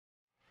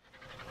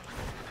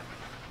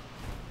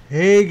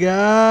Hey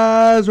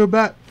guys, we're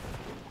back,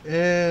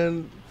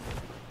 and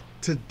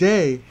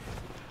today,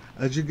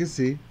 as you can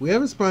see, we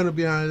have a Spino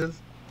behind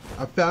us.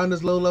 I found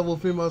this low-level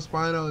female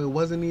Spino. It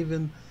wasn't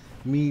even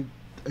me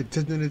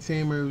attempting to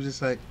tame her. It was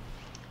just like,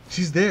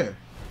 she's there,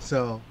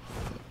 so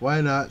why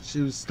not?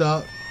 She was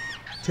stuck,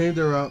 tamed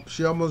her up.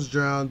 She almost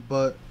drowned,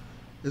 but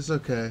it's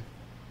okay.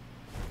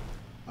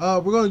 We're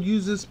gonna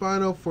use this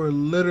Spino for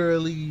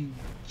literally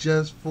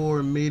just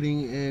for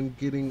mating and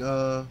getting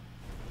what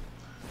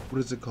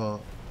is it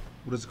called?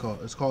 What is it called?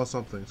 It's called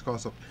something. It's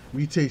called something.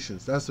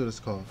 Mutations. That's what it's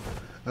called.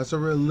 That's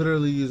what we're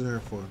literally using her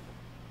for.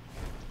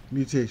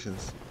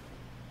 Mutations.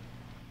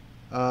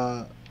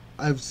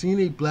 I've seen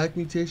a black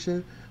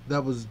mutation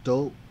that was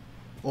dope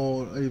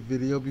on a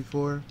video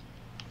before.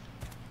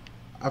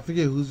 I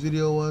forget whose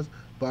video it was,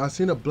 but I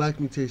seen a black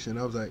mutation.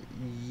 I was like,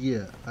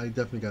 yeah, I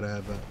definitely gotta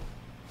have that.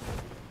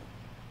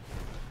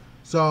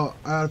 So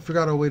I figured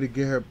out a way to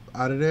get her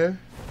out of there.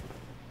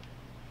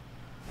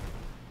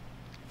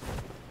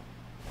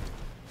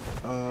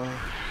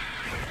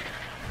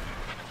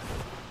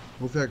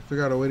 Hopefully I can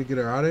figure out a way to get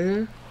her out of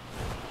here.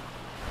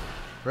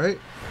 Right?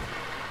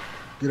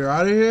 Get her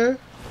out of here.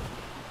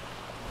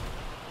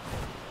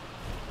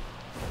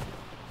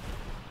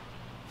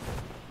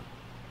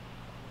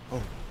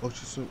 Oh,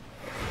 she's so...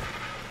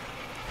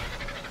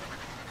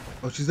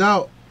 Oh, she's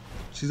out.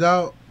 She's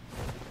out.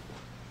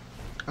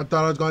 I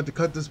thought I was going to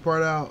cut this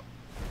part out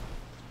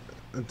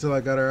until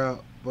I got her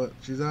out, but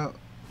she's out.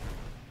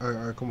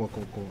 Alright, come on.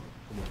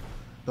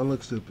 Don't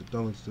look stupid.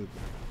 Don't look stupid.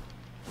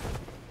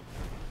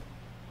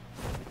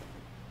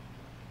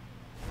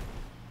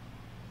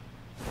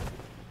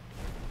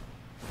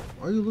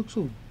 Why you look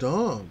so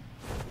dumb?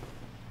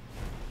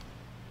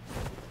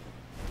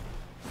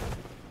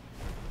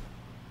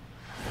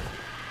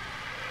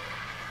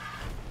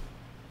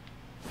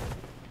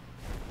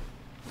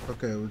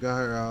 Okay, we got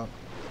her out.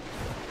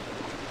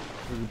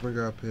 We can bring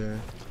her up here.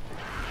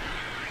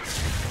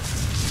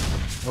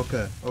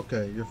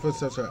 Okay, your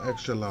footsteps are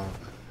extra long.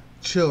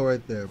 Chill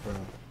right there, bro.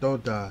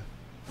 Don't die.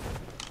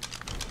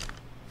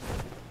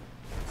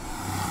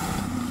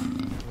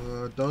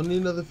 Don't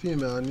need another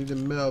female. I need a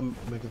male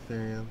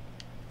Megatherium.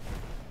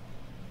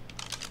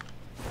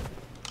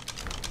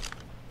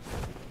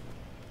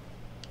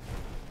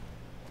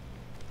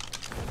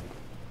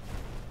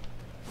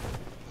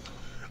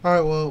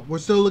 Alright, well, we're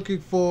still looking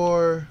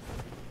for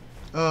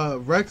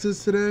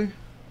Rexes today.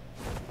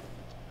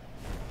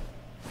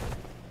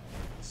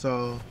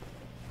 So,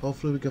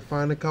 hopefully we can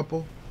find a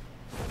couple.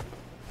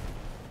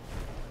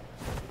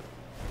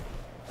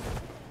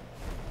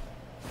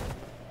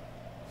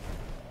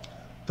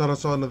 Thought I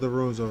saw another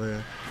ruins over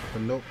here,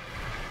 but nope,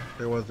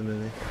 there wasn't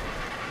any.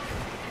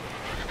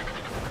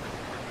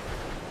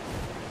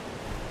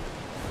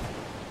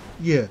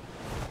 Yeah,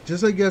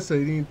 just like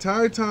yesterday, the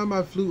entire time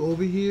I flew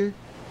over here,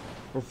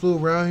 or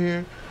flew around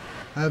here,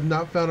 I have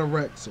not found a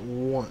Rex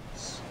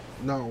once.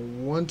 Not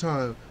one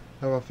time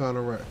have I found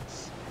a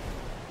Rex.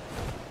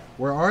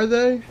 Where are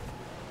they?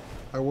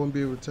 I won't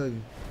be able to tell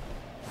you.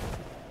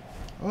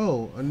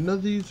 Oh,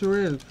 another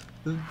user.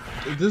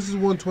 This is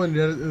 120,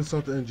 that is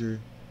insult to injury.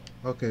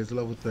 Okay, it's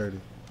level 30.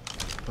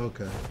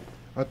 Okay.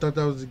 I thought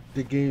that was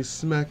the game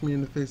smacked me in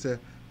the face that,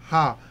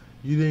 ha,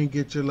 you didn't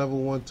get your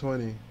level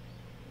 120.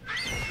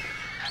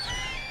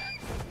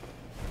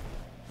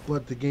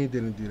 But the game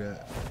didn't do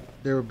that.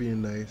 They were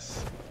being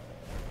nice.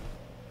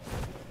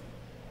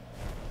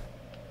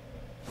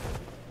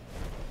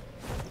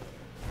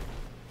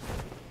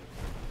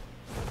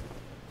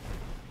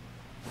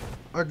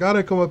 I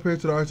gotta come up here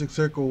to the Arctic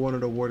Circle with one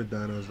of the water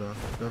dinos though.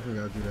 Definitely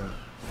gotta do that.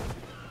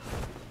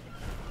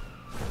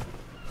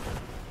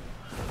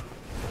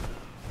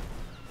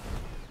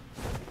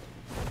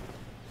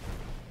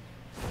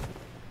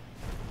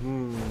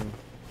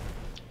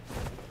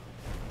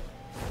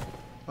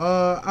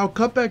 I'll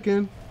cut back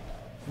in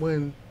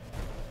when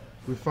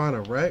we find a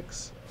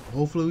Rex.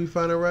 Hopefully we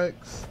find a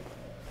Rex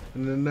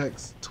in the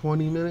next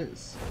 20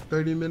 minutes,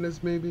 30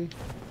 minutes maybe.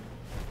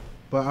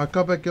 But I'll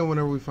cut back in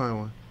whenever we find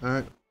one.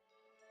 Alright.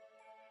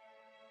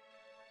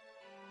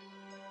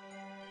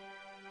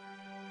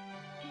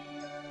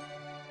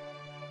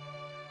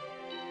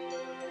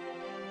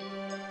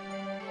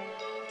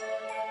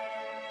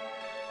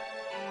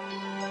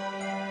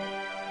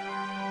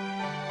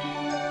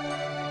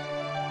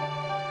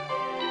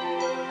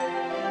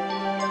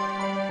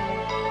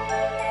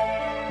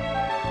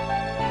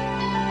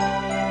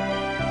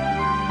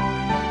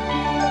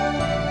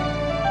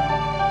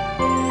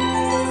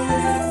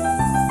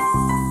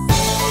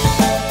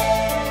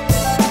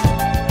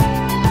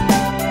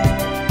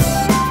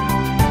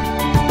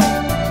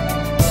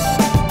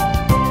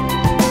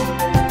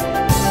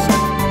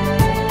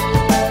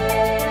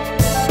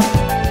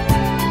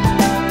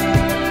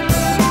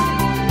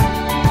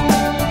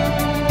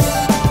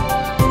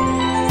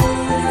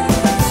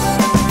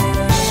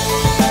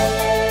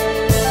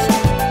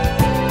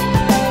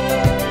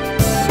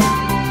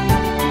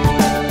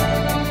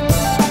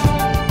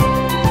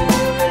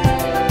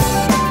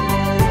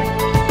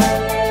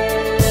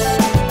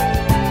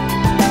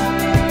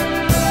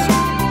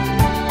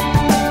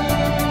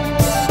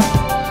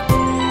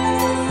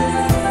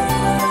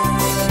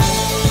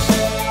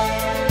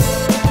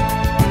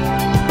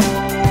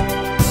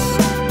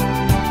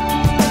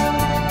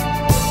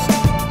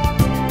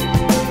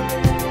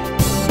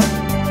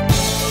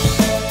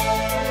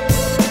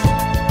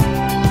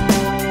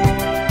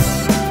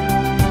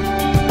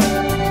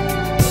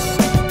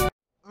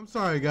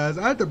 Alright guys,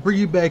 I have to bring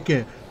you back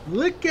in.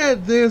 Look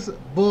at this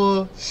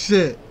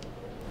bullshit.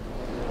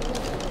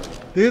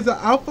 There's an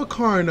Alpha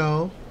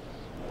Carno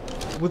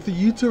with the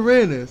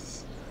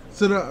Uteranus.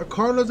 So the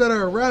Cardinals that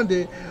are around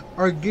it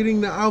are getting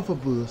the Alpha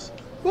boost.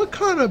 What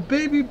kind of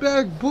baby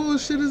back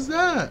bullshit is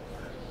that?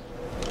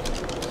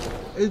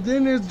 And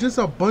then there's just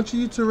a bunch of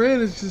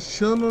Uteranus just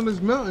chilling on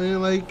this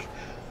mountain. Like,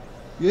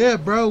 yeah,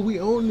 bro,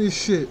 we own this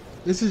shit.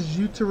 This is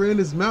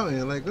Uteranus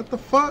Mountain. Like, what the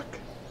fuck?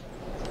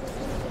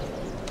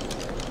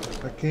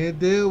 I can't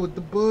deal with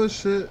the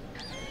bullshit.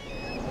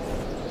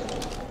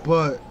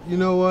 But you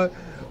know what?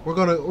 We're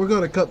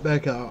gonna cut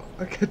back out.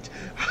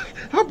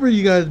 I'll bring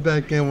you guys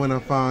back in when I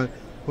find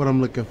what I'm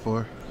looking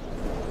for.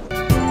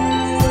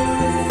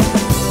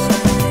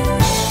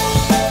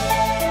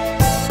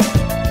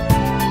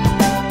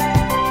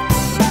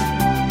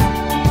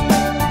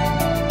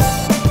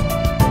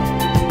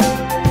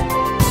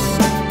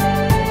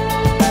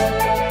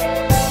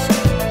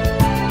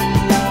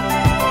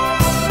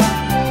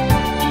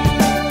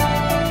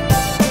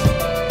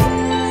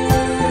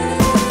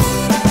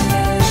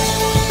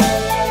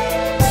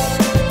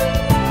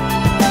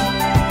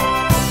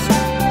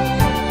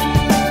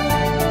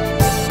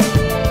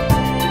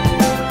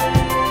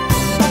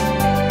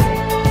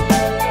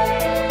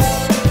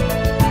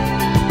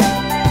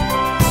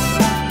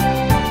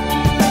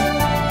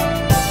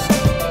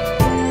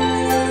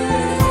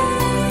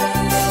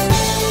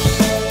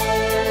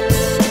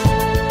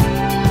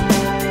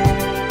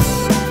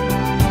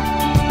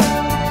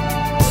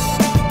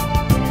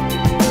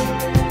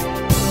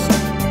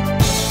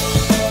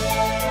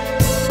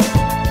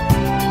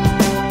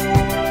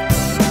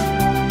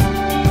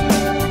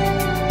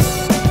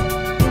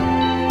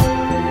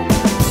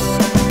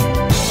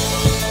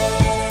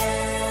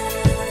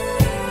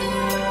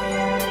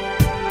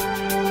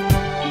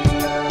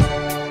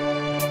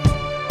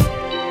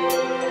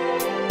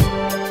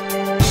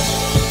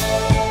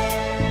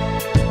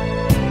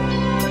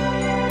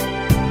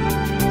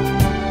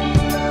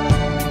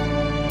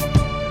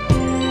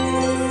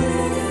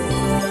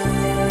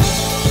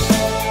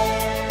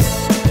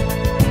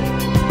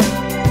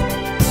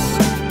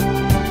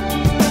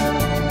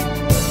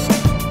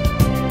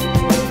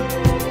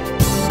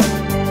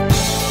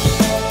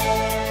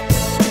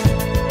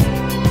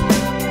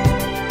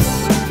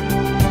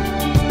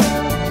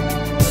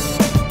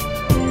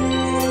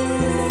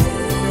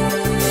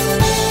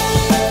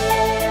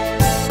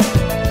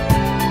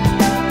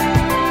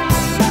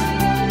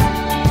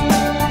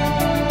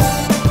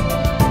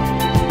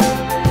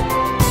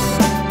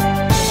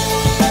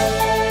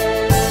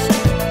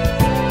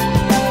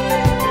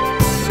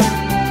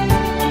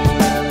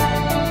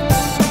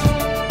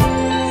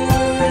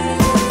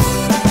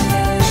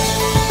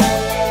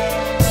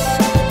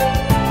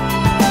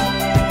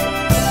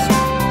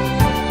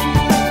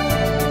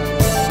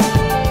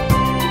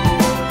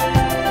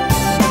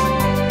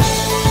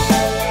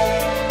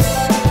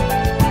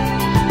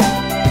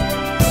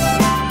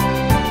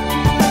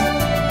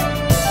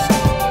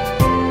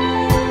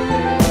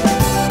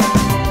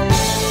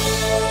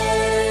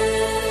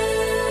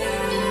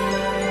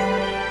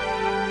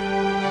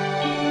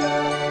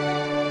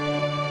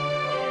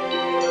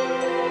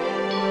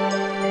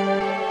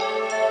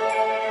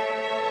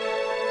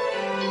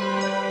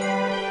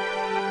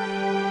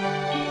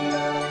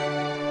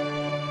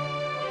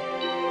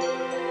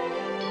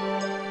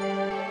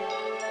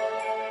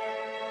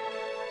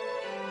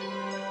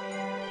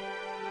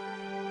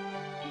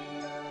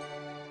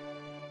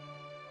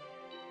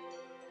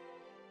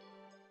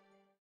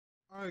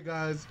 Alright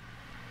guys,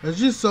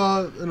 as you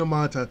saw in the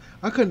montage,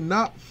 I could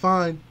not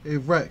find a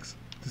Rex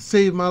to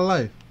save my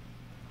life.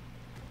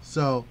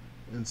 So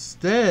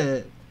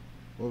instead,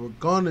 what we're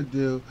gonna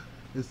do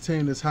is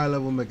tame this high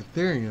level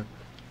Megatherium.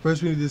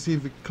 First we need to see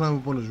if it can climb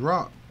up on this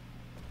rock.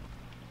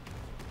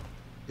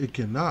 It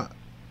cannot,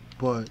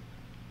 but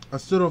I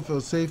still don't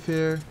feel safe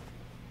here.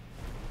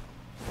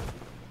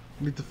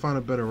 Need to find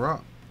a better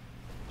rock.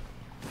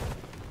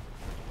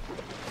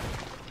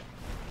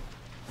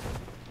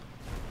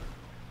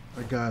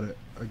 I got it.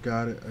 I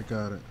got it. I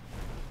got it.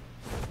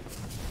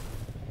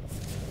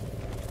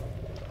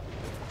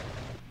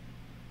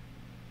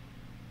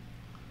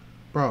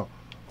 Bro,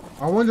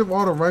 I wonder if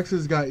all the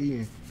Rexes got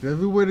eaten.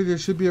 Everywhere that there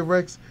should be a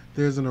Rex,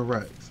 there isn't a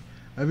Rex.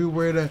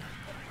 Everywhere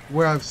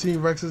where I've seen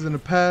Rexes in the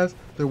past,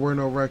 there were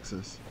no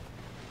Rexes.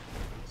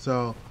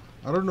 So,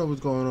 I don't know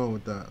what's going on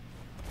with that.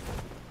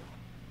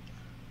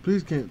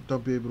 Please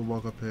don't be able to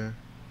walk up here.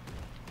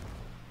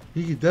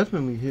 He could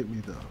definitely hit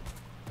me though.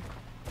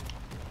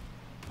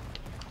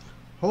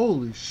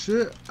 Holy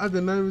shit, I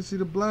did not even see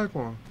the black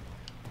one.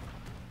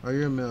 Oh,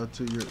 you're a male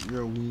too,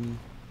 you're a weenie.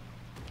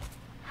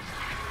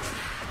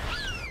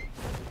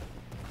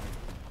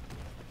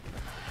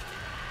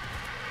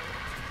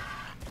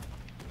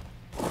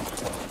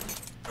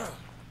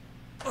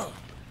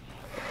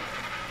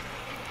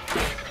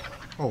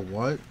 Oh,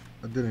 what?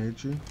 I didn't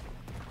hit you.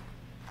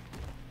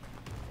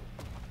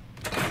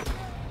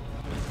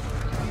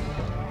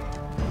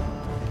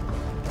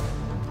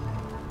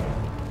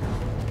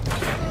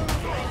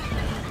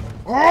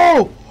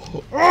 Oh!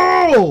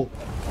 Oh!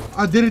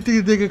 I didn't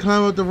think they could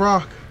climb up the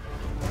rock.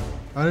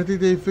 I didn't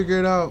think they'd figure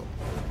it out.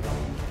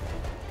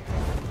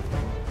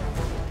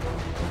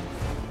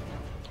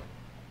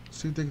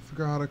 See if they can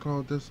figure out how to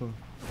climb up this one.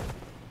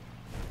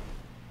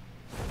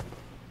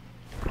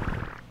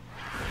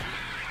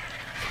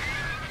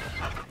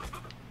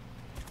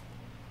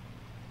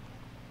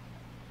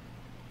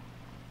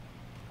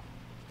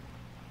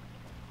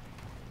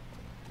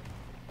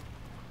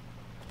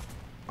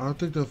 I don't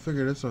think they'll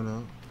figure this one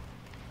out.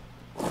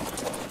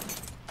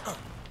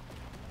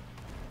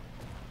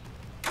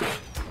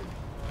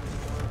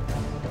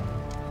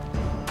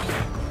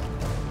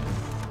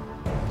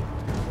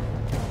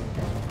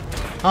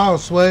 How,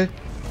 Sway?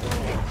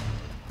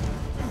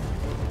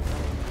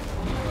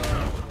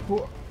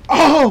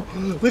 Oh!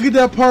 Look at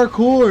that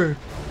parkour!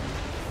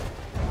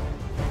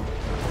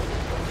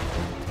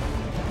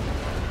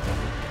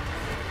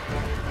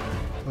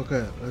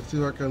 Okay, let's see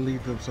if I can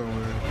lead them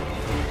somewhere.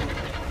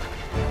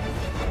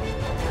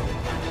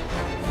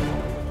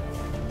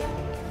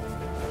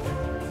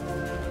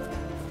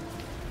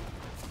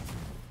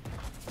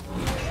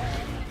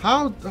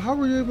 How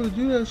were you able to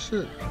do that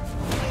shit?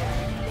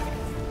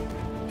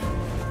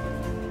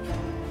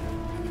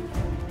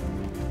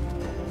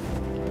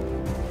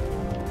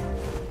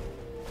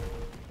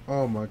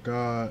 Oh my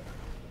god.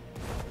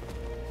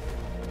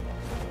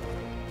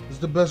 It's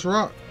the best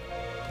rock.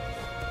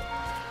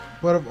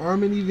 But if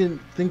Armin even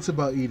thinks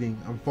about eating,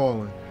 I'm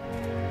falling.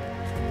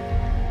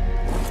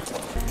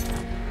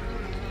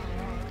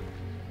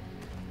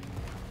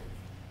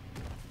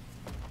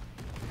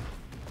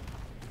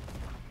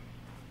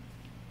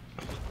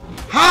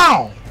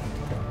 How?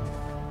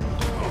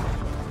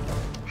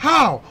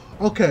 How?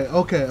 Okay.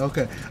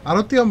 I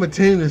don't think I'm gonna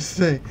tame this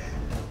thing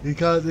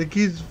because it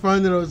keeps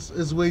finding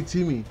its way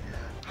to me.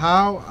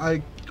 How?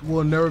 I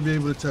will never be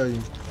able to tell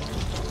you.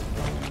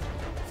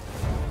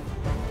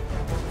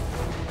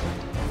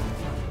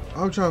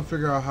 I'm trying to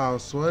figure out how,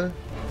 Sway.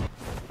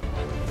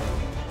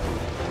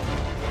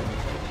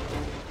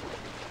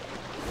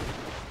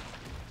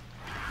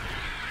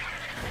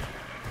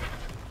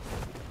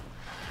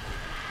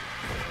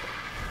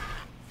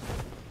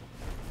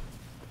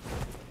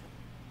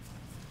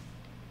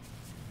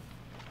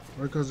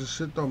 Because this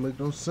shit don't make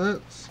no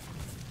sense.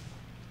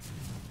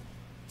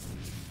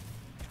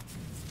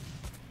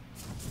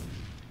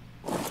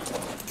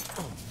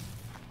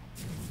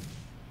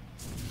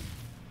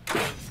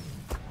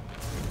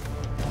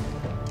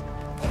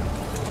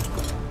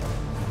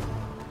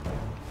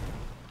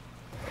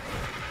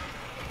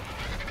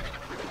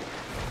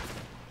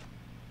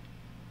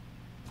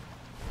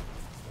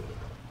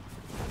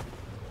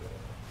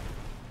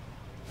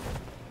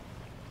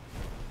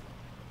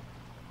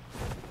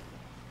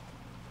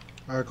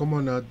 Alright, come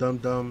on now,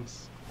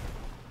 dum-dums.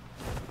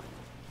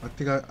 I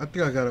think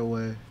I got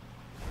away.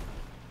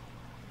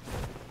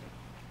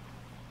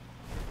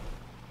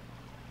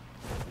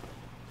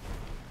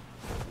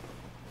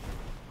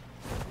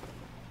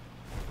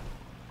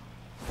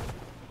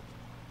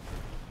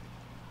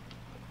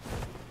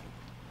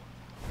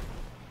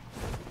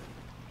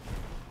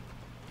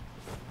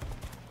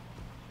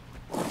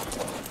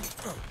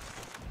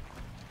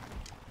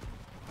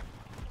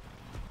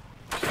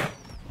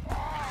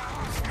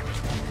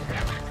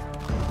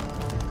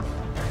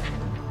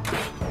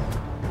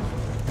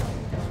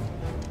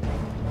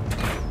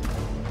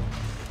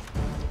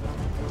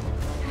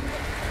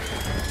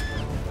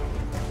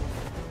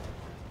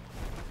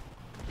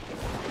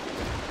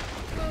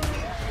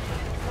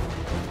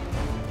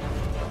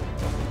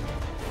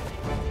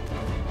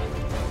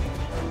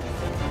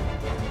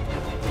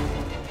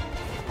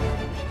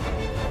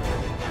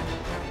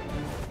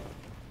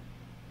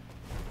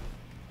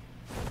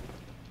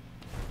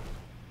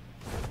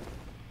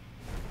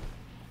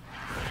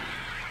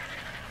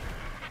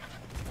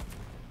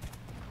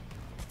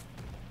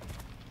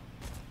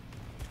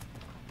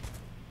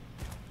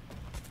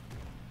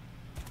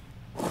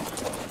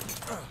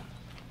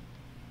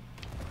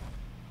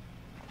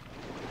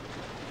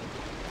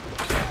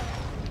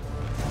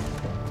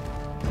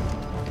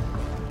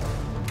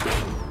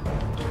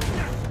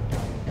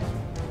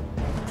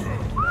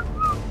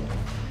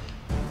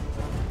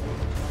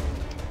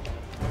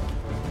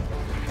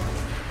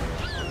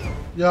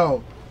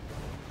 Yo,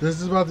 this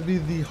is about to be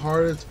the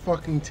hardest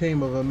fucking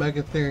tame of a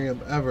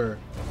Megatherium ever.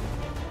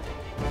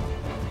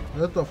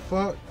 What the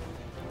fuck?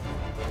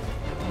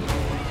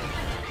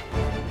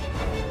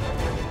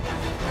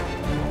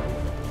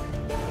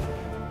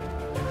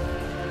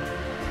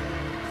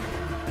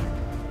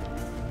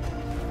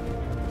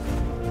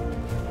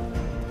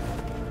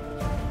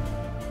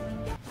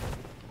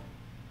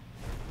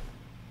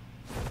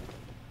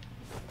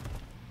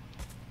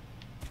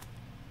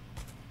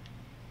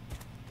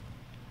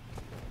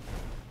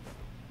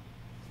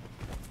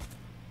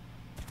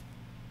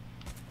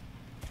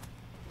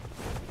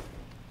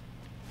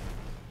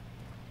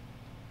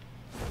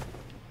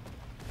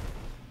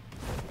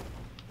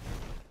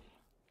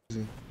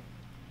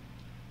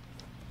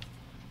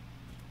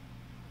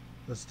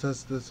 Let's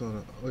test this on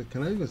it. Wait,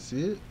 can I even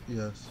see it?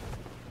 Yes.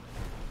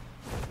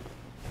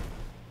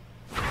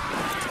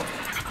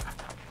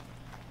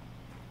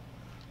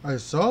 I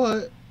saw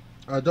it.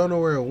 I don't know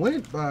where it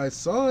went, but I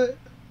saw it.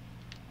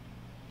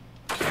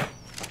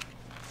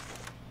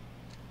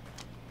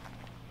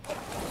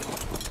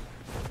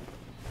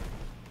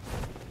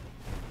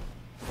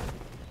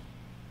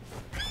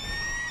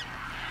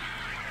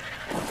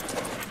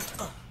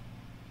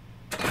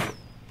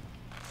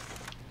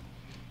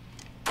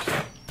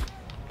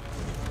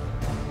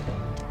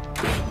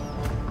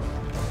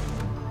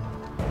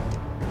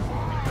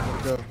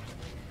 Go.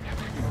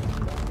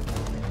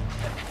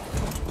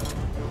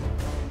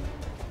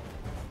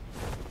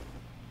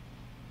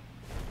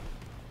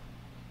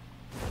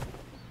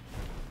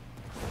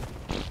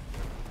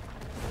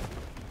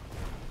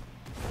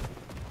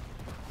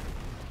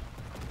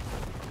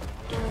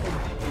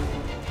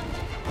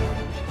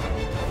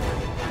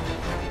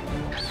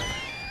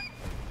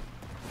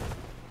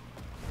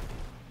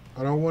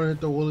 I don't want to hit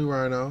the woolly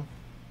rhino.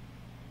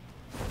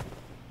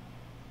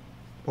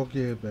 Poke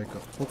your head back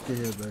up. Poke your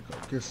head back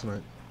up. Get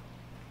sniped.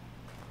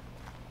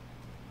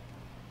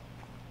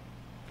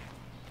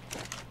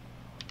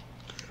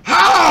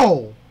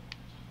 How?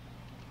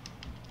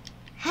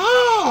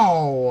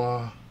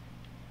 How?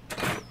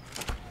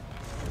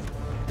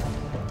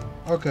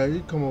 Okay, you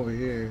come over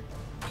here.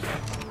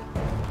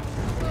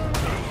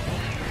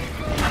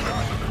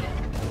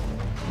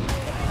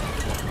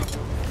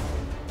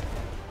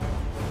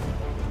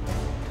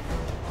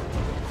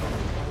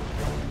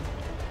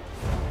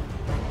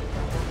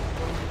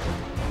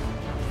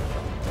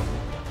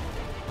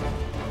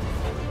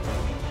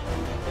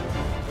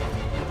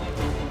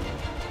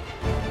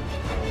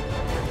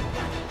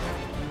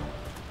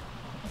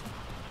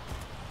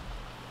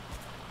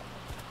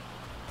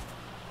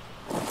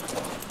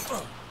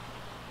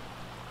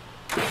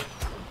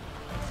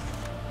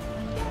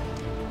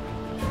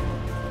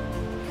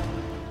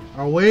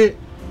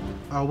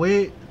 I'll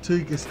wait till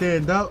you can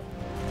stand up.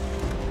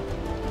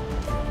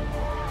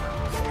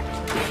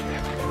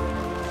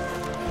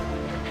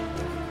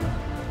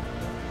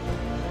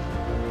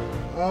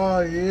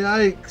 Oh,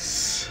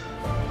 yikes.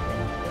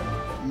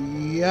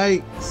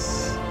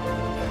 Yikes.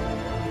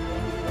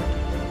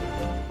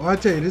 Well, I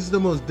tell you, this is the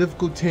most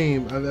difficult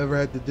team I've ever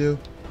had to do.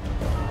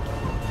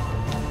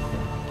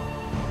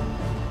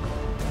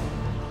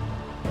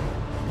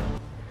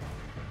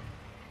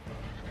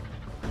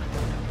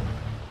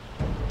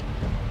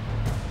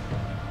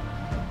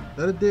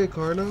 Is that a dead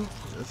Carno?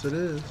 Yes, it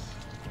is.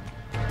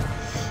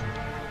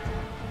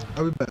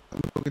 I'll be back. I'm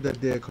gonna go get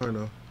that dead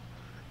Carno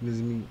and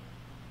his meat.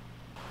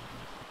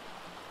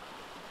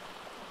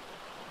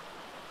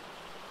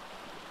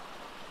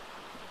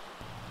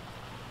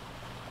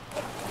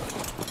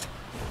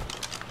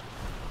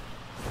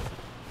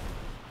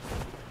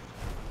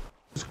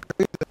 It's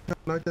crazy that I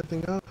can't knock that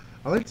thing out.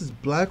 I like this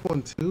black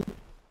one too,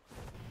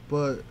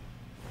 but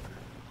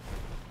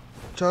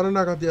try to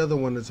knock out the other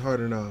one. It's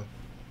harder now.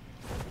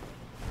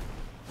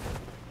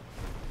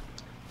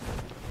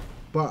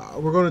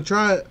 But we're gonna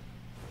try it.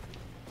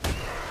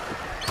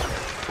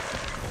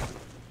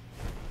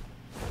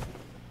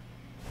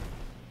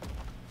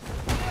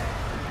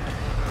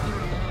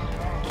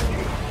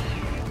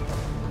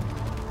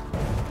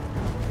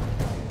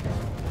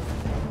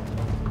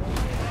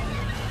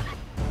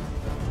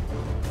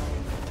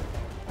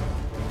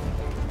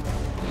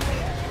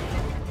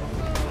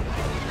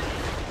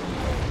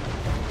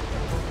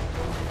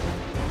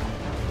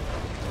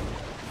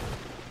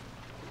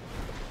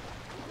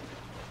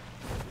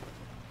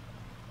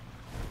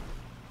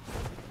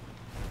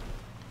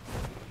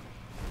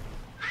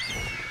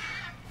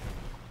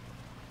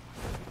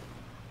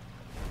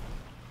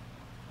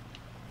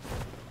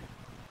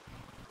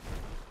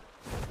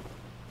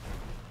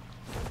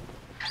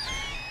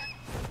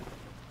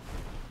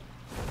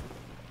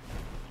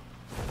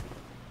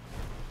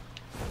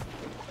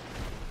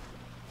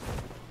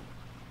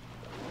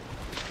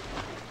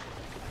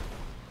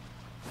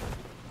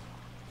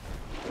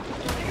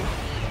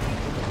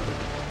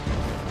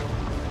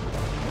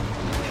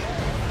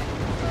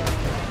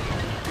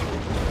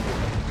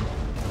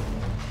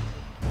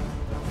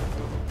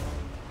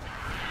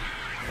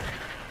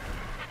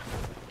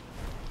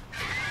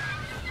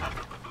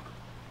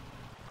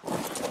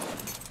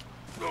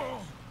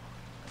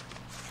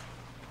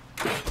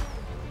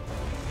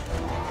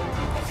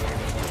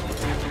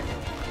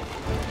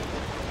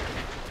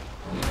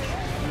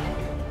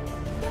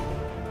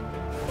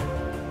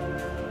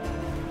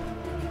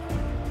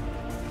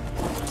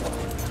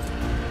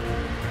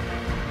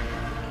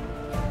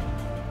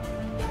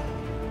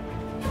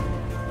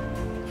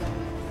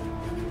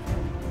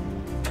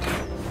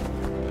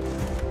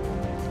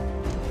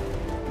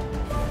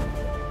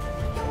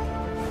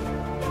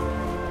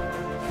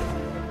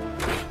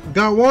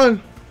 Got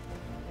one.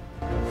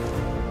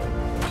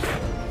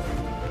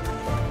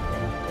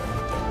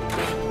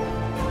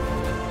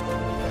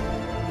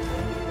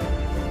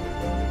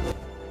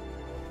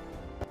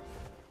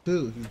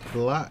 Dude, he's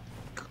black.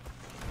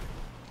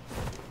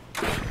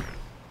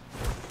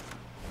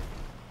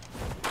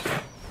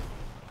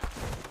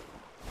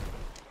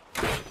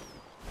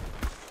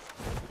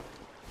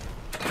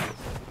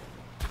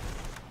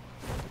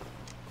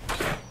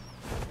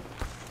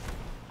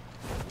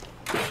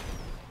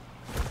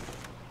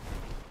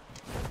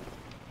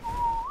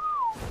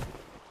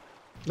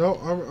 No,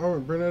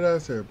 Armin, bring that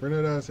ass here. Bring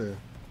that ass here.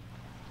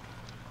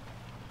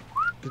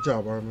 Good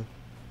job, Armin.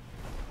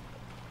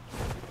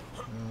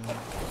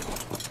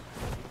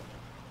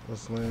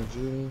 Let's land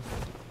you.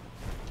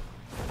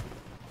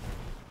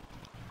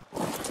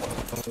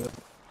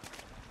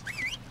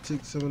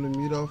 Take some of the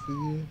meat off of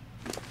you.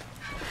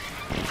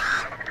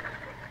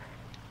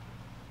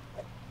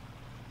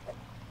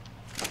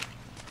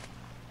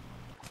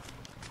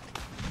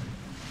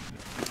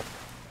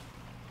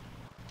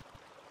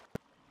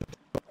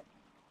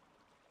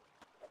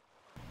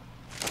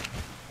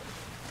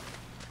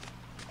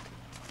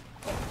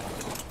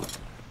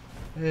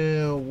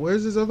 And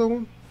where's this other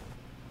one?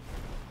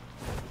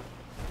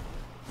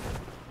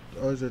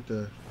 Oh, is it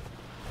there?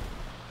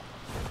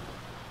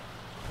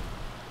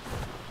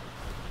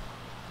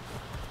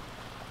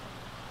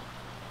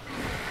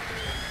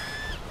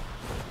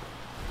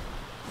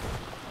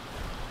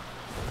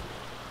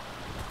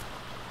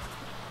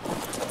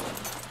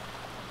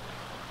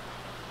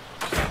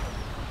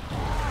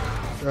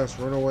 Yes,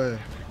 run away.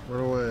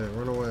 Run away.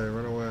 Run away.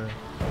 Run away.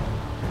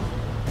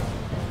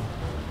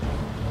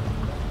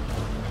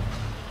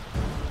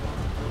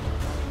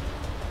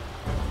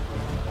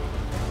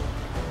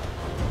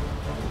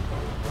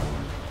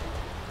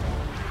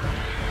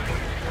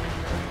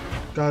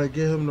 Gotta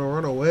get him to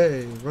run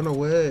away. Run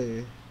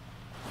away.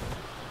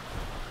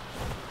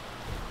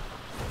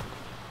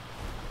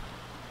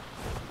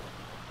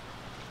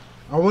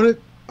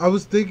 I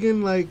was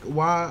thinking, like,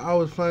 while I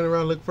was flying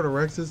around looking for the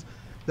Rexes,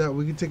 that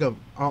we could take an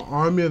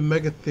army of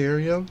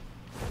Megatherium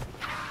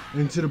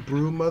into the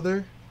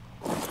Broodmother.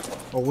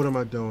 Or what am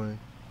I doing?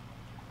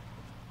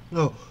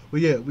 Oh,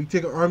 but yeah, we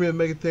take an army of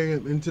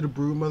Megatherium into the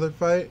Broodmother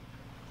fight,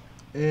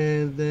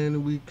 and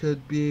then we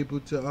could be able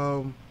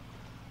to,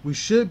 we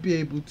should be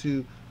able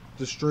to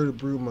destroy the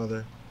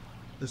Broodmother,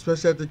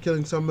 especially after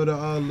killing some of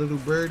the little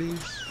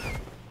birdies.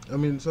 I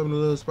mean, some of the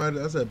little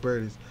spiders. I said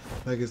birdies,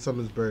 like it's some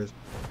of his birds.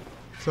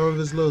 Some of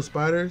his little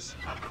spiders.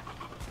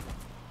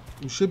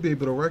 We should be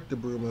able to wreck the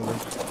Broodmother.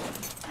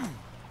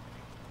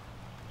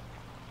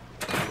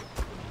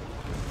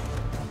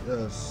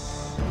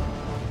 Yes.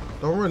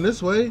 Don't run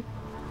this way.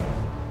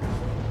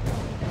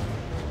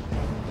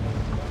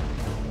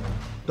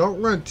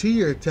 Don't run to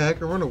your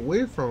attack or run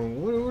away from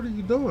him. What are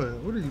you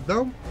doing? What are you,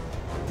 dumb?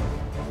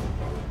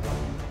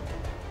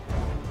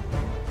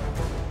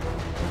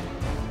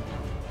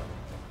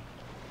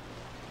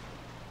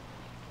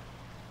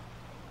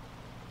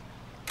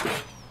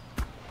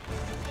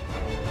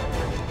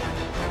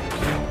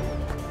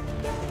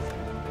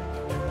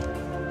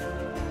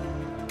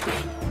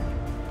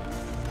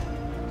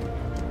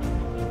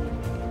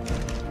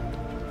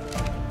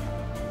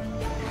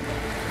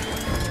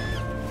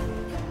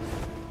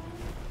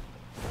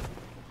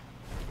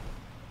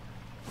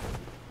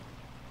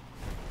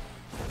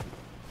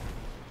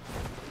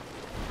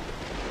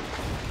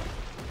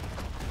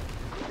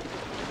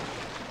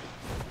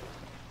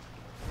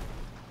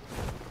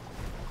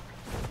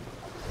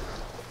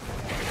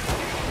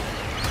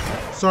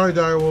 Sorry,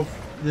 Direwolf.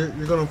 You're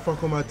gonna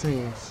fuck with my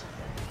teams.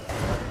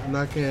 And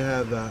I can't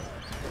have that.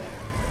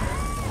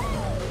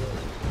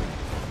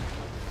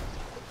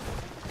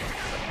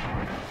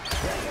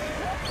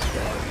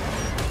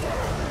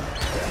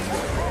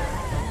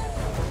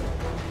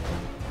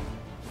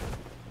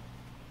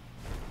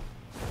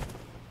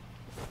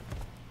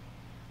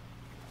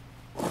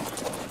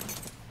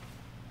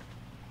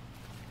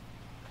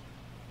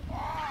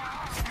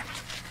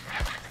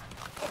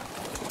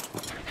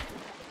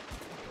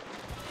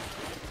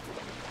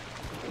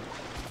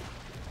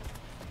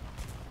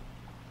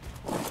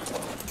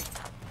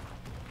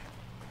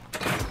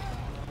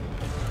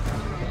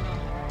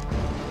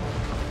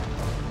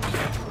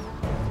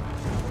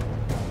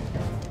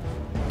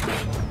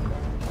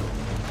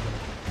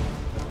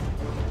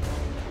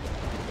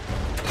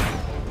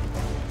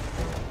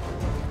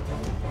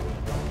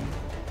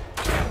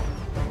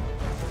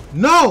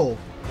 No!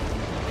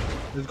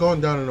 It's going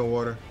down in the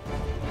water.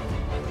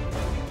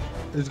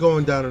 It's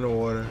going down in the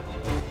water.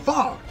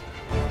 Fuck!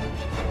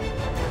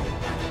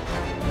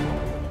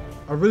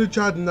 I really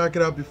tried to knock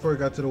it out before it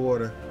got to the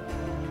water.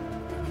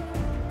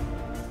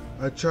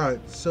 I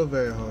tried so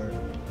very hard.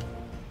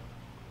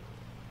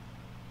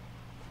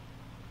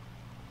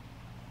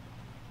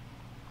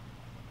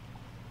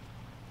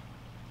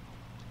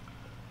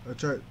 I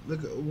tried.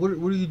 Look, what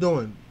are you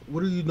doing?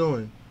 What are you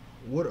doing?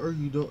 What are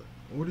you doing?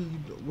 What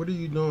are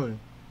you doing?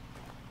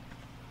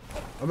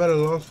 I'm at a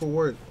loss for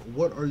words.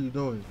 What are you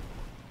doing?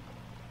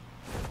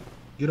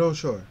 Get on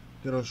shore.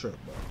 Get on shore,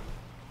 bro.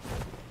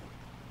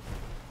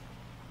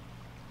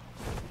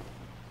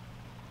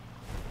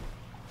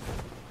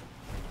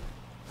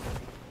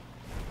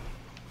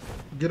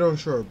 Get on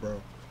shore,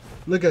 bro.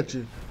 Look at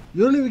you.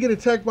 You don't even get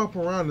attacked by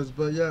piranhas,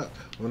 but yeah,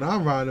 when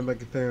I'm riding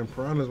Megatherium,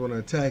 piranhas want to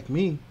attack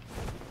me.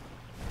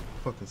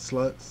 Fucking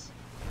sluts.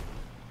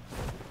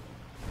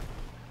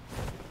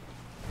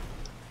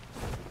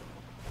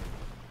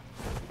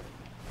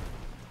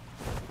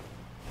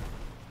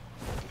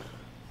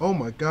 Oh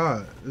my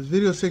god, this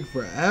video's taking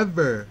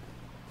forever.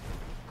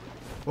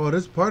 Oh,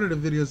 this part of the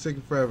video is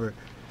taking forever.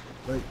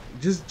 Like,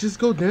 just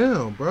go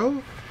down,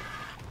 bro.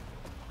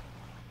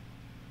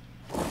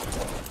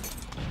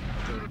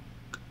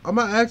 I'm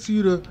gonna ask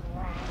you to.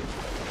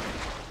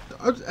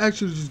 I'll just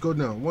ask you to just go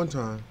down one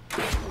time.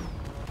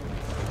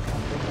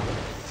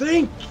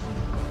 Think.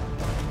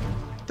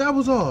 That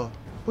was all.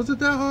 Was it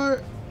that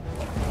hard?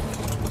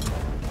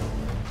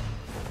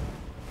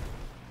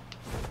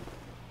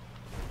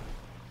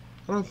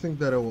 I don't think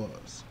that it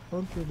was. I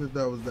don't think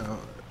that was that hard.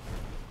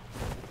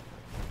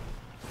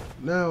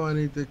 Now I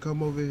need to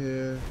come over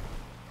here.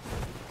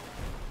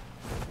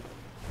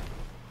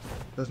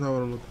 That's not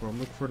what I'm looking for. I'm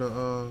looking for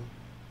the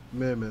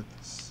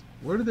mammoths.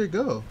 Where did they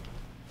go?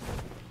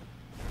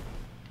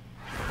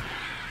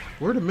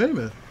 Where'd the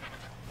mammoth?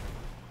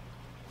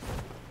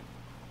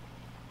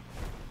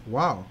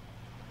 Wow.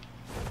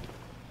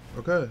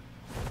 Okay.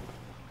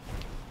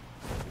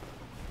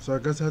 So I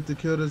guess I have to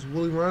kill this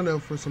woolly rhino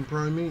for some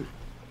prime meat.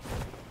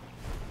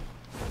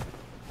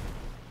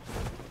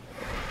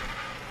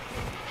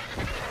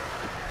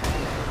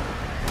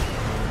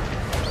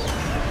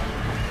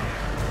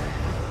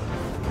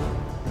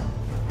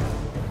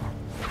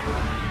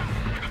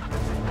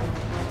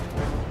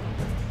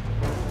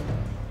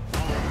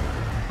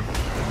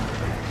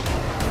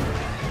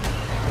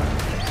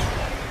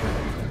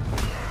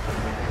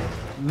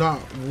 Not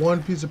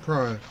one piece of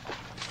pride.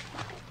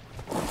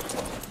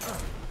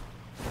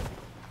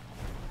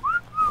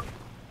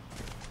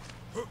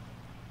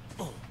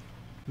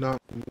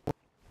 Not one.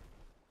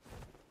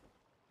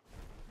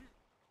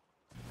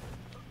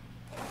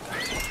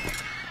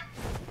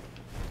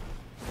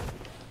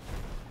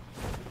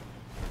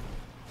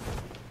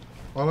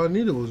 All I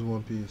needed was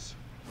one piece.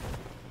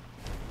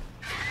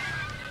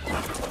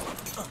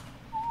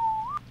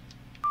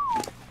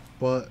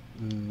 But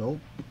nope.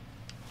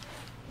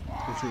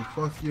 They say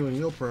fuck you and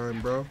your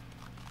prime, bro.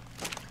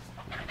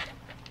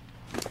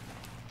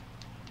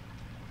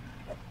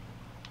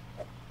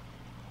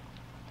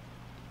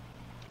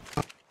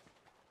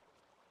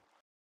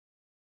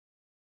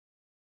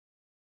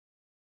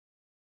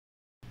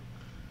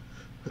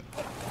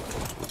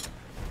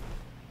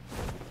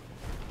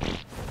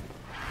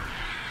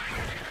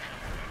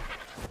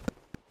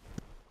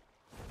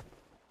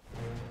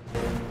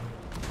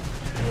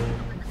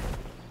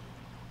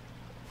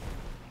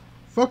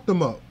 Fuck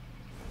them up.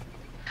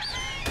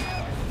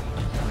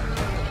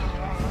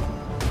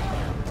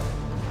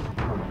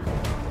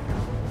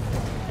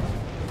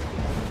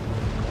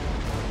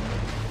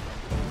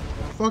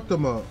 Fuck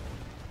them up.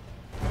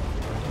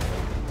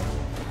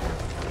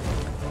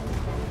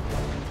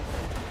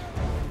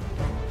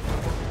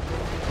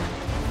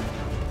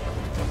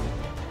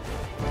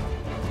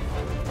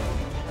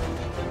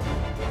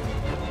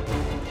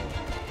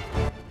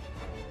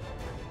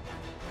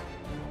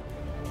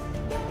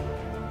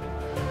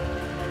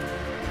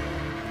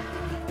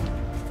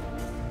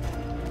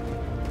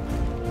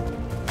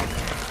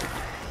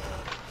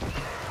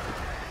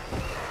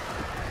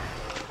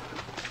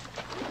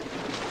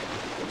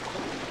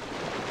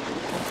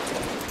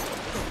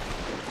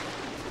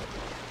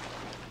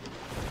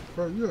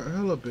 Bro, you're a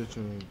hella bitch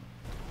on me.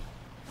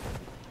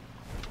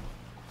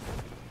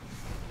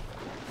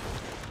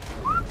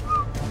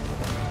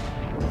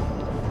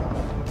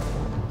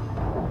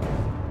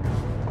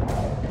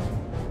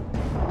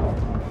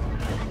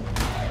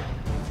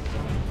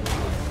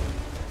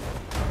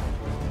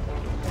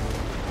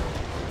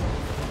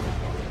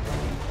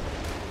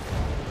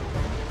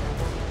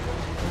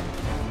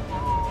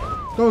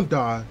 Don't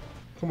die.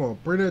 Come on,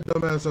 bring that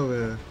dumbass over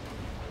here.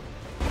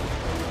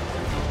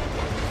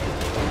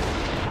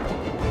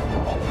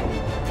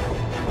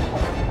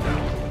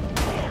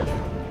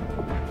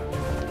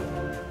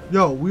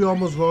 Yo, we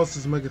almost lost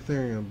this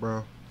Megatherium,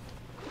 bro.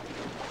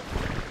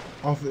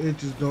 Off of it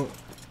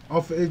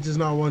just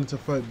not wanting to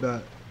fight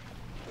back.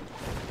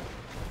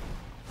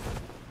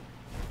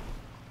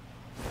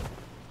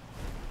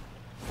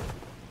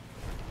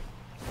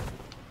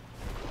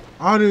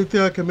 I don't even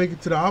think I can make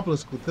it to the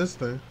obelisk with this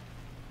thing.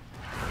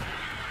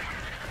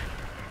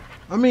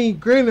 I mean,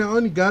 granted, I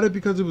only got it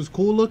because it was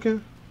cool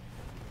looking.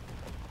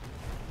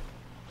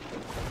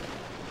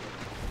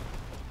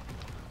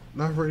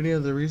 Not for any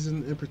other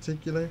reason in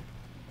particular.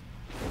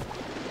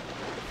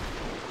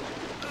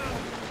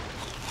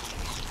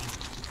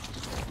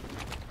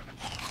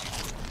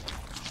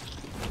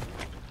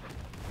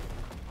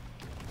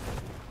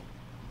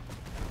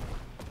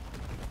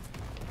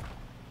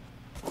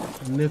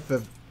 And if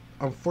an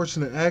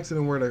unfortunate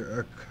accident were to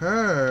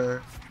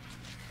occur...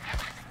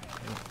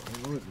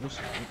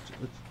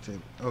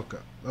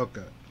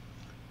 Okay.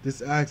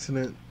 This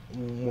accident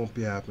won't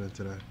be happening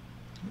today.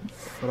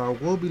 But I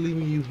will be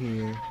leaving you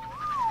here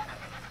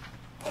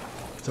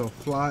to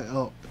fly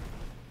up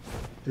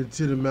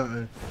into the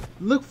mountain.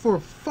 Look for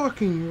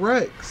fucking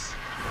Rex,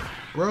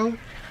 bro.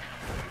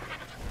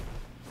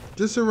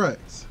 Just a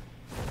Rex.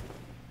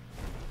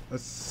 A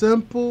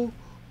simple,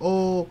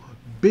 old,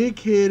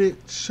 big-headed,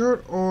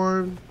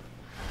 short-armed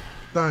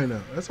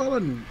dino. That's all I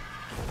need.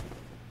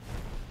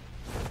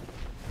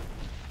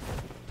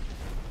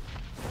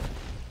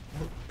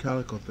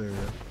 Calico Theory.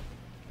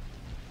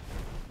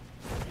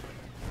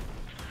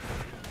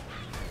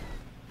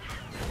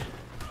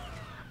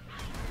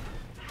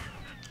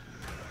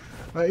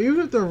 Even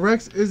if the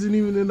Rex isn't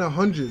even in the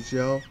hundreds,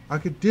 yo, I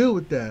could deal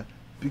with that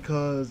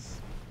because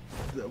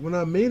when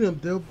I made them,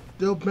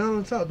 they'll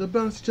balance out. They'll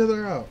balance each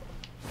other out.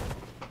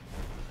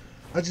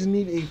 I just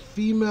need a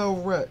female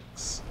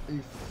Rex. A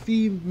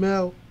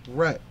female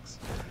Rex.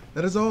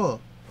 That is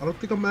all. I don't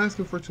think I'm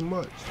asking for too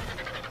much.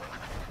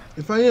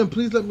 If I am,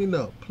 please let me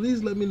know.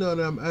 Please let me know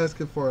that I'm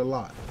asking for a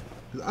lot.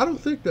 Because I don't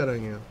think that I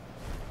am.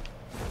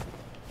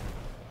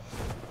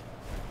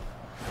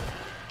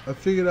 I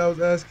figured I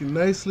was asking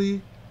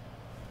nicely.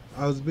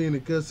 I was being a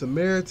good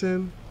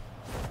Samaritan.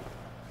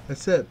 I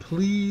said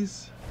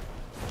please.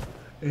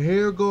 And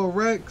here go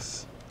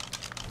Rex.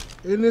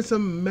 And it's a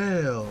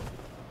male.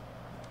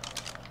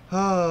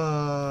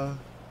 But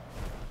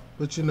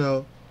you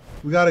know,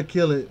 we gotta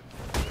kill it.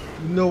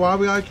 You know why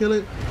we gotta kill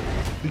it?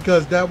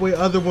 Because that way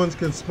other ones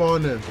can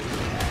spawn in.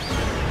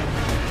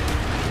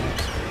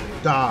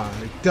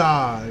 Die,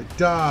 die,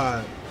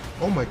 die.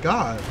 Oh my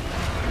god.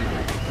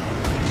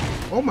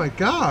 Oh my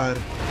god.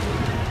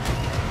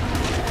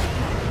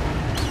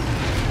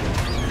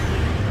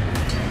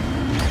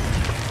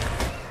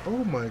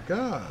 Oh my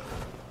god.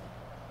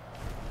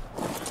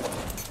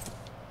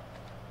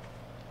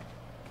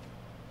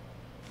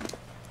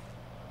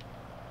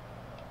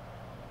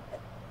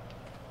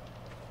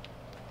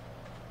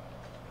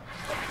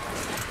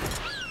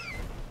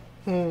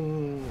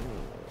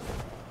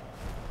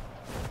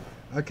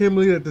 I can't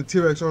believe that the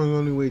T-Rex arms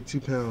only weigh 2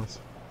 pounds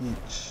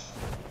each.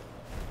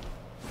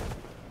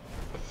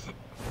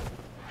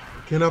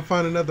 Can I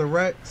find another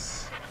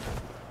Rex?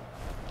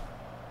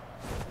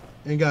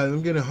 And guys,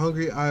 I'm getting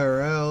hungry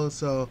IRL,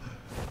 so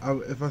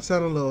if I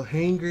sound a little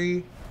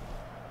hangry,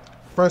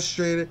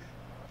 frustrated,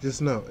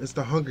 just know it's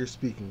the hunger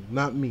speaking,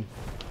 not me.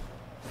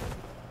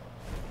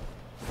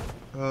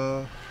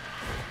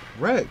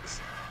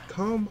 Rex,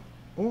 come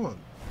on,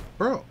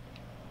 bro.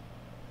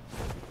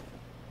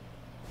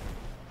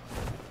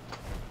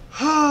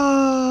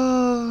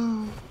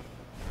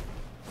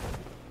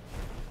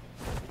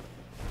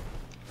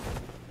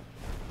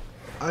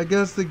 I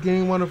guess the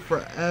game wanted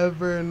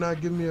forever and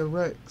not give me a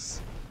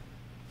Rex.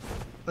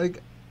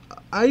 Like,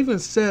 I even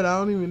said I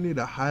don't even need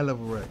a high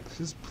level Rex.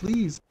 Just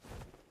please,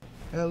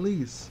 at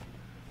least.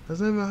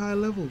 That's not even a high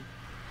level.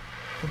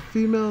 A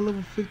female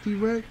level 50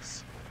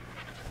 Rex?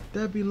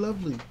 That'd be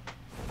lovely.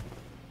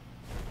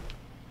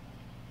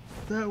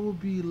 That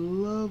would be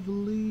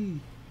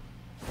lovely.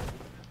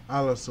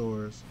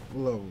 Allosaurus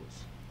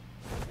levels.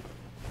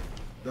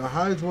 The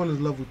highest one is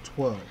level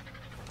 12.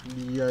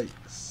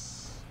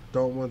 Yikes.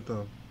 Don't want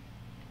them.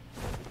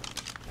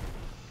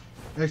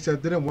 Actually, I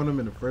didn't want them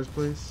in the first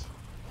place.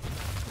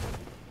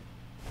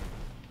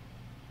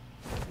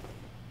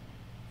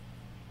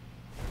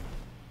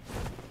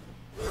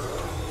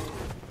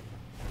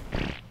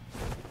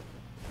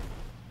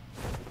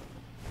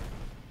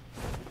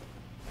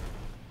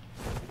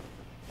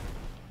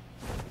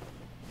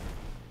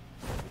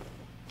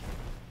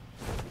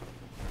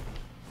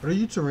 Are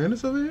you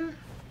Tyrannus over here?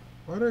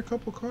 Why are there a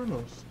couple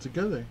Cardinals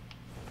together?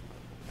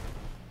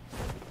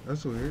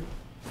 That's weird.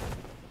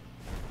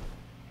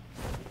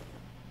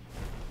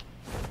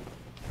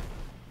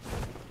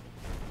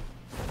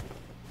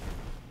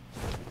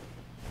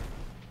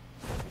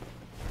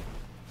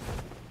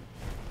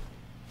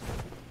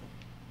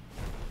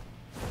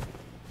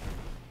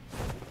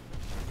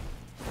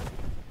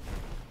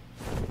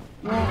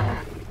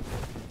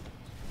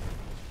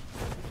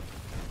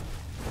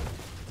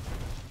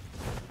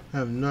 I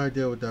have no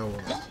idea what that was.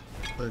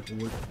 Like,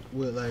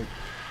 what like,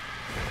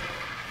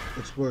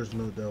 explorers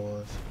know what that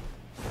was.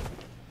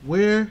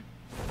 Where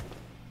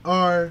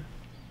are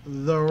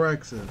the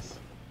Rexes?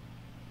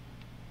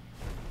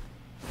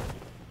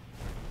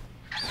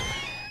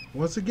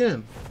 Once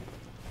again,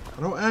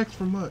 I don't ask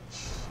for much.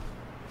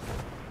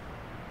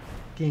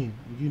 Game,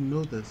 you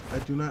know this. I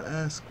do not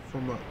ask for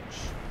much.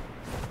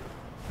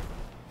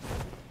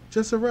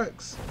 Just a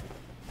Rex.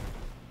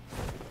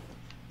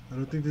 I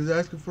don't think this is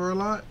asking for a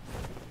lot.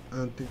 I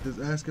don't think this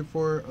is asking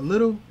for a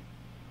little.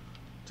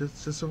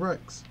 Just a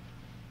Rex.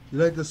 You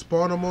like to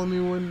spawn them on me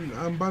when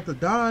I'm about to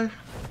die.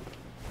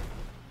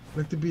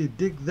 Like to be a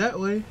dick that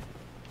way.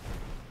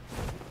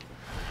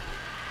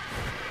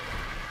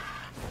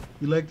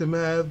 You like to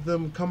have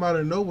them come out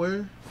of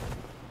nowhere.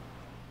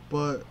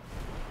 But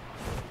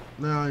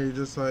now you're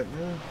just like,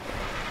 eh,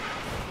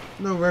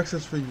 no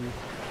Rexes for you.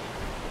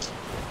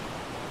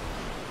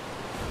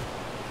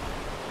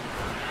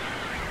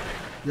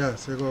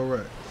 Yes, here go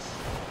Rex.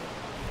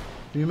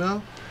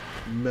 Female?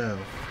 Male.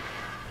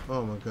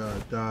 Oh my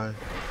god, die.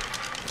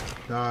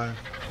 Die.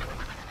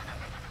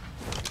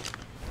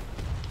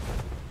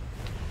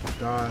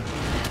 Die.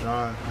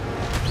 Die.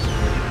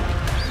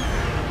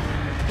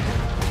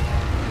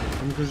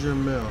 Because you're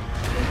male.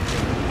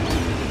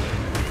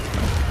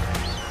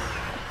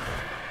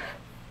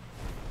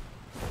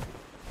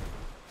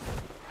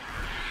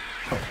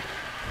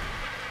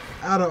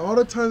 Out of all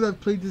the times I've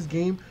played this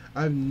game,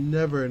 I've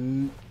never,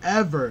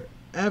 ever,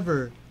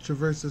 ever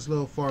traverse this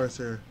little forest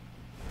here.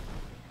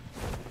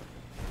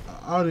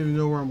 I don't even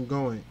know where I'm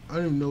going. I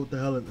don't even know what the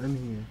hell is in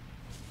here.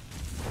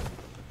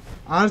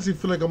 I honestly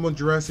feel like I'm on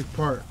Jurassic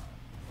Park.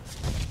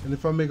 And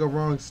if I make a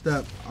wrong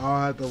step,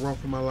 I'll have to run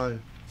for my life.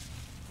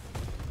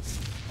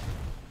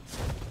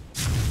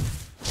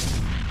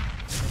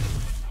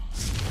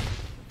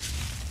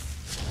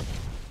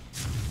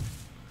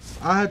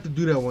 I had to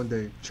do that one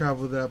day.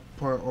 Travel that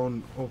part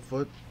on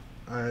foot.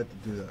 I had to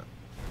do that.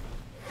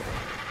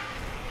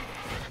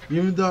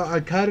 Even though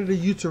I caught a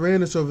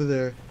U-Tyrannus over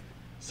there.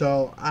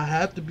 So I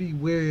have to be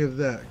wary of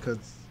that. Because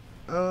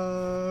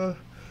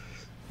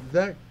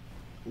that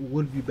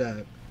would be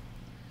bad.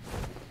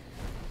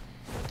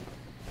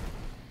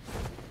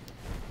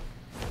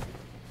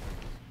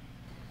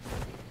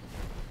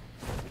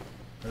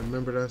 I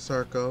remember that,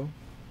 Sarko.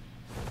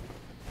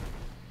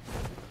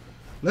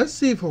 Let's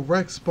see if a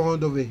Rex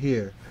spawned over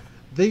here.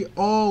 They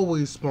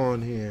always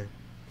spawn here.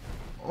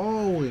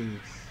 Always.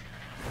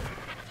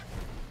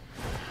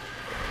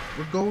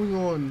 We're going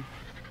on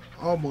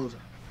almost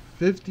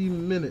 50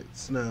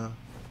 minutes now.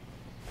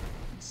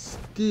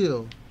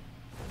 Still,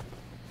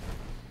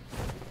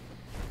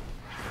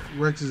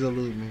 Rexes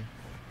elude me.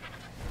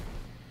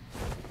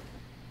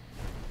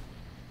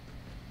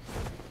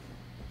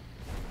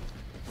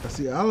 I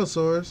see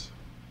Allosaurus.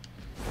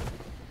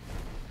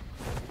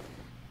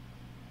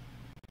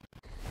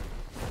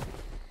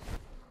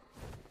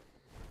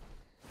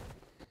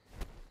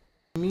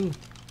 Me.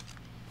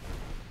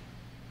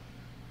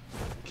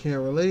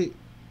 Can't relate.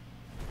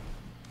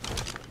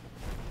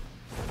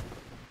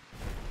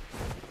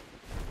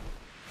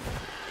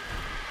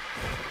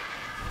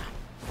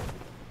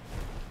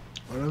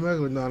 Oh, that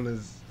Megalodon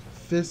is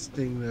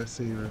fisting that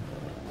Saber.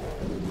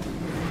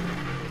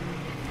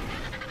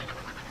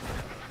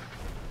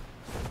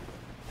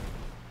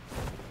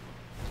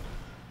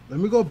 Let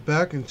me go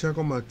back and check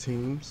on my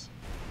teams.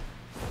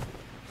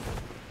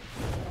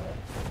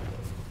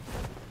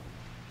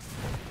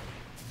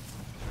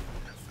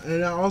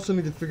 And I also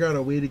need to figure out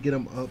a way to get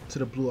them up to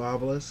the blue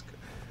obelisk.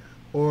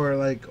 Or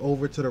like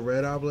over to the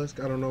red obelisk.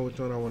 I don't know which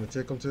one I want to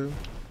take them to.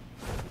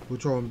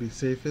 Which one would be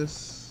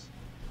safest.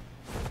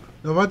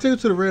 Now if I take them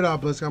to the red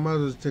obelisk, I might as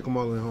well just take them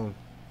all the way home.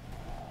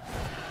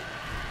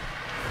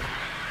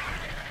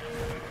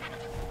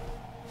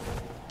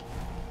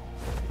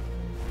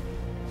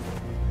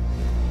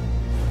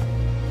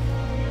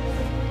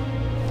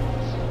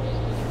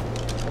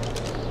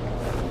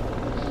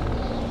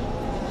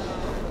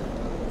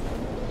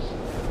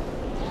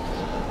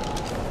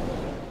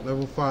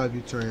 Level 5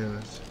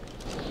 U-Tyrannus.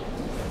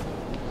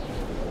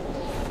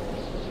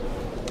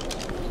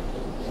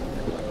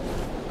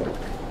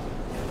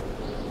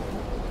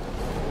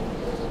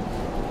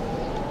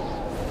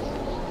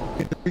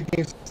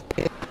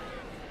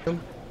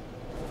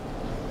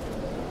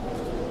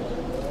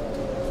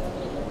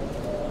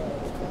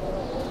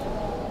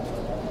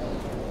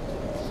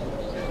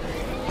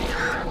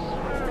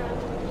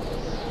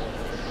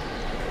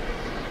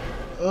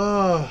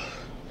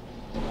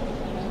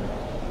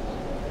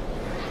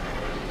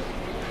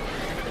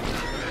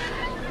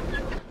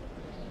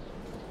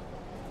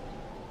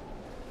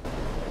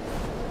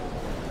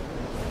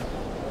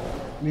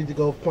 Need to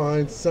go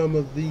find some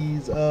of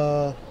these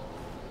I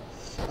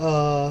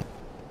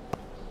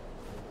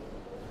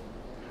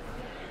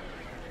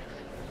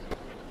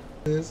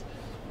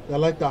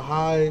like to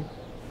hide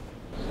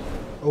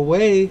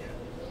away.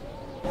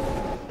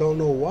 Don't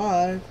know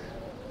why.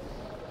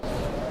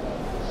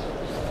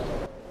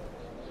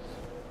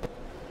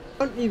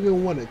 I don't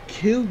even want to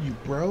kill you,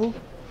 bro.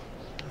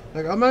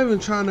 Like, I'm not even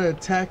trying to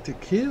attack to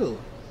kill.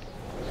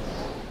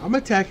 I'm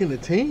attacking the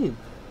team.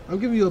 I'm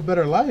giving you a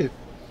better life.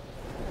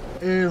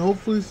 And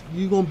hopefully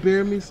you gonna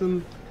bear me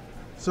some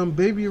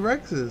baby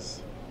Rexes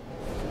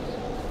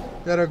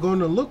that are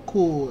gonna look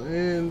cool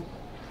and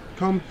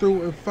come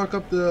through and fuck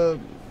up the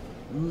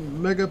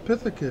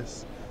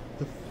Megapithecus,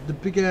 the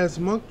big ass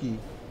monkey.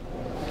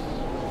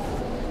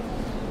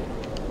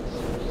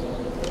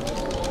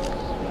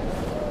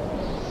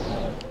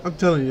 I'm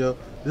telling you,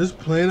 this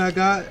plane I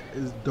got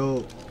is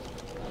dope.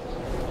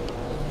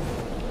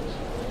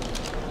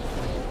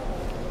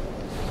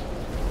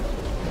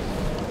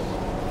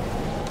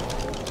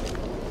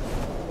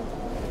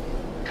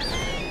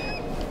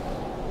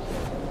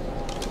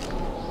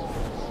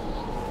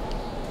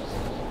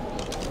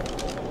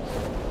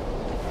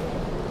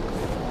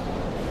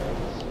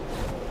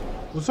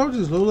 What's up with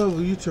these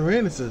low-level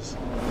U-Tyrannuses?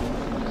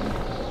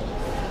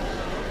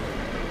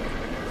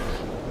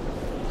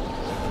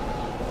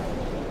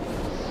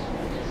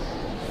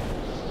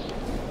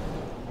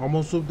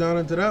 Almost swooped down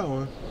into that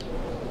one.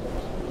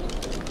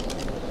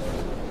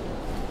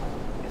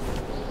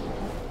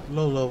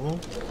 Low level.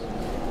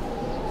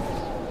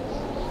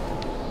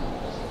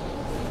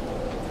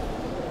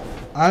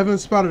 I haven't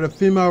spotted a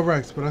female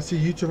Rex, but I see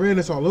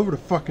U-Tyrannus all over the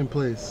fucking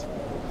place.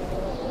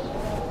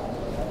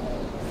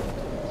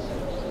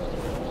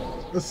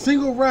 A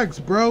single Rex,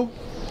 bro.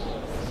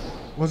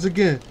 Once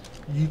again,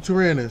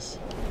 U-Tyrannus.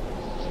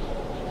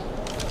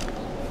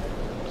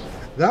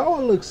 That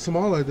one looks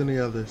smaller than the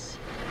others.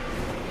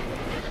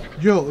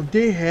 Yo, if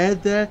they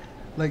had that,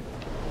 like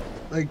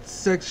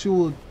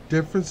sexual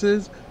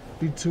differences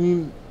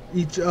between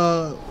each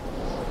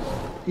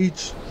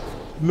each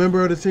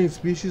member of the same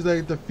species,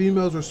 like the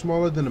females were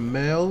smaller than the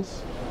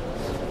males,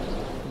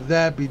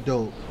 that'd be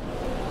dope.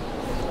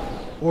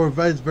 Or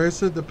vice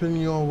versa,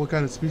 depending on what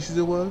kind of species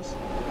it was,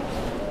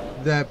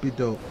 that'd be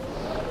dope.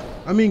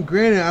 I mean,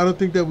 granted, I don't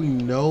think that we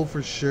know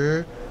for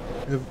sure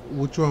if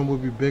which one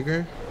would be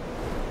bigger.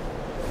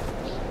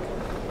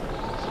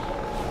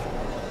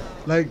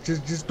 Like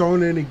just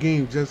throwing it in the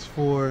game just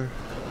for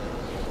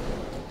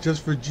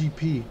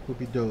GP would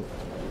be dope.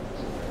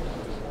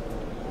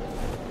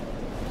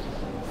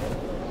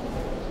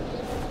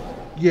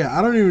 Yeah,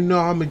 I don't even know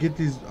how I'm gonna get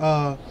these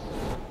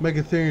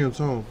Megatheriums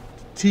home.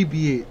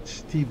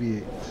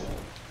 TBH.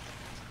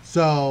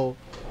 So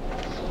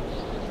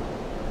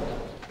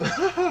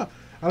I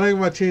like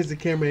when I change the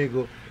camera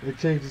angle, it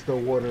changes the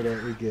water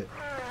that we get.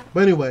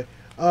 But anyway,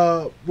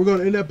 we're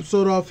gonna end the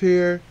episode off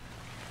here.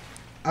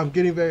 I'm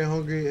getting very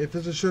hungry. If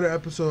it's a shorter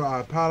episode,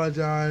 I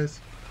apologize,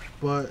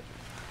 but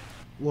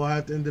we'll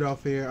have to end it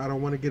off here. I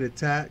don't want to get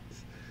attacked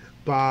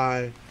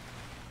by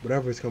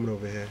whatever is coming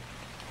over here.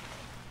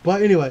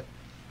 But anyway,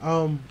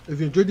 if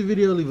you enjoyed the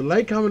video, leave a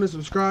like, comment, and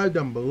subscribe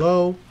down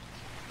below.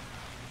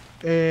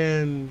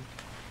 And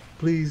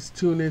please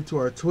tune into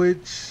our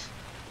Twitch,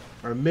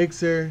 our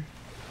Mixer.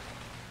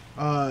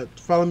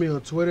 Follow me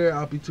on Twitter.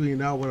 I'll be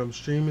tweeting out when I'm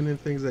streaming and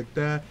things like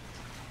that.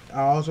 I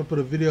also put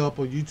a video up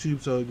on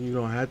YouTube, so you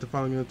don't have to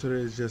follow me on Twitter.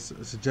 It's just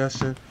a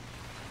suggestion.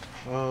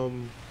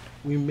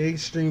 We may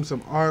stream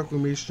some Ark. We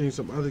may stream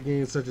some other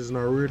games such as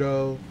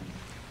Naruto,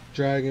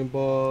 Dragon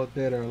Ball,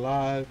 Dead or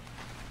Alive,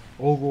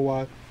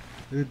 Overwatch.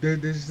 There's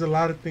just a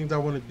lot of things I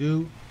want to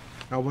do.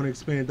 I want to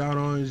expand out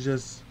on. It's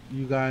just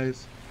you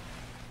guys.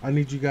 I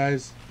need you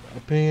guys'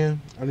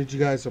 opinion. I need you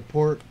guys'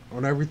 support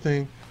on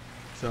everything.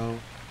 So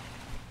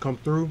come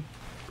through,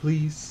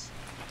 please.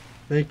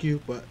 Thank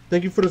you. But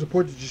thank you for the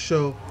support that you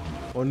show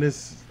on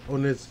this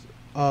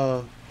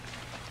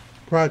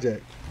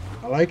project.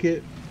 I like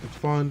it. It's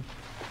fun.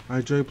 I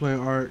enjoy playing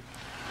Ark.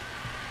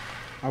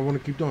 I want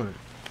to keep doing it.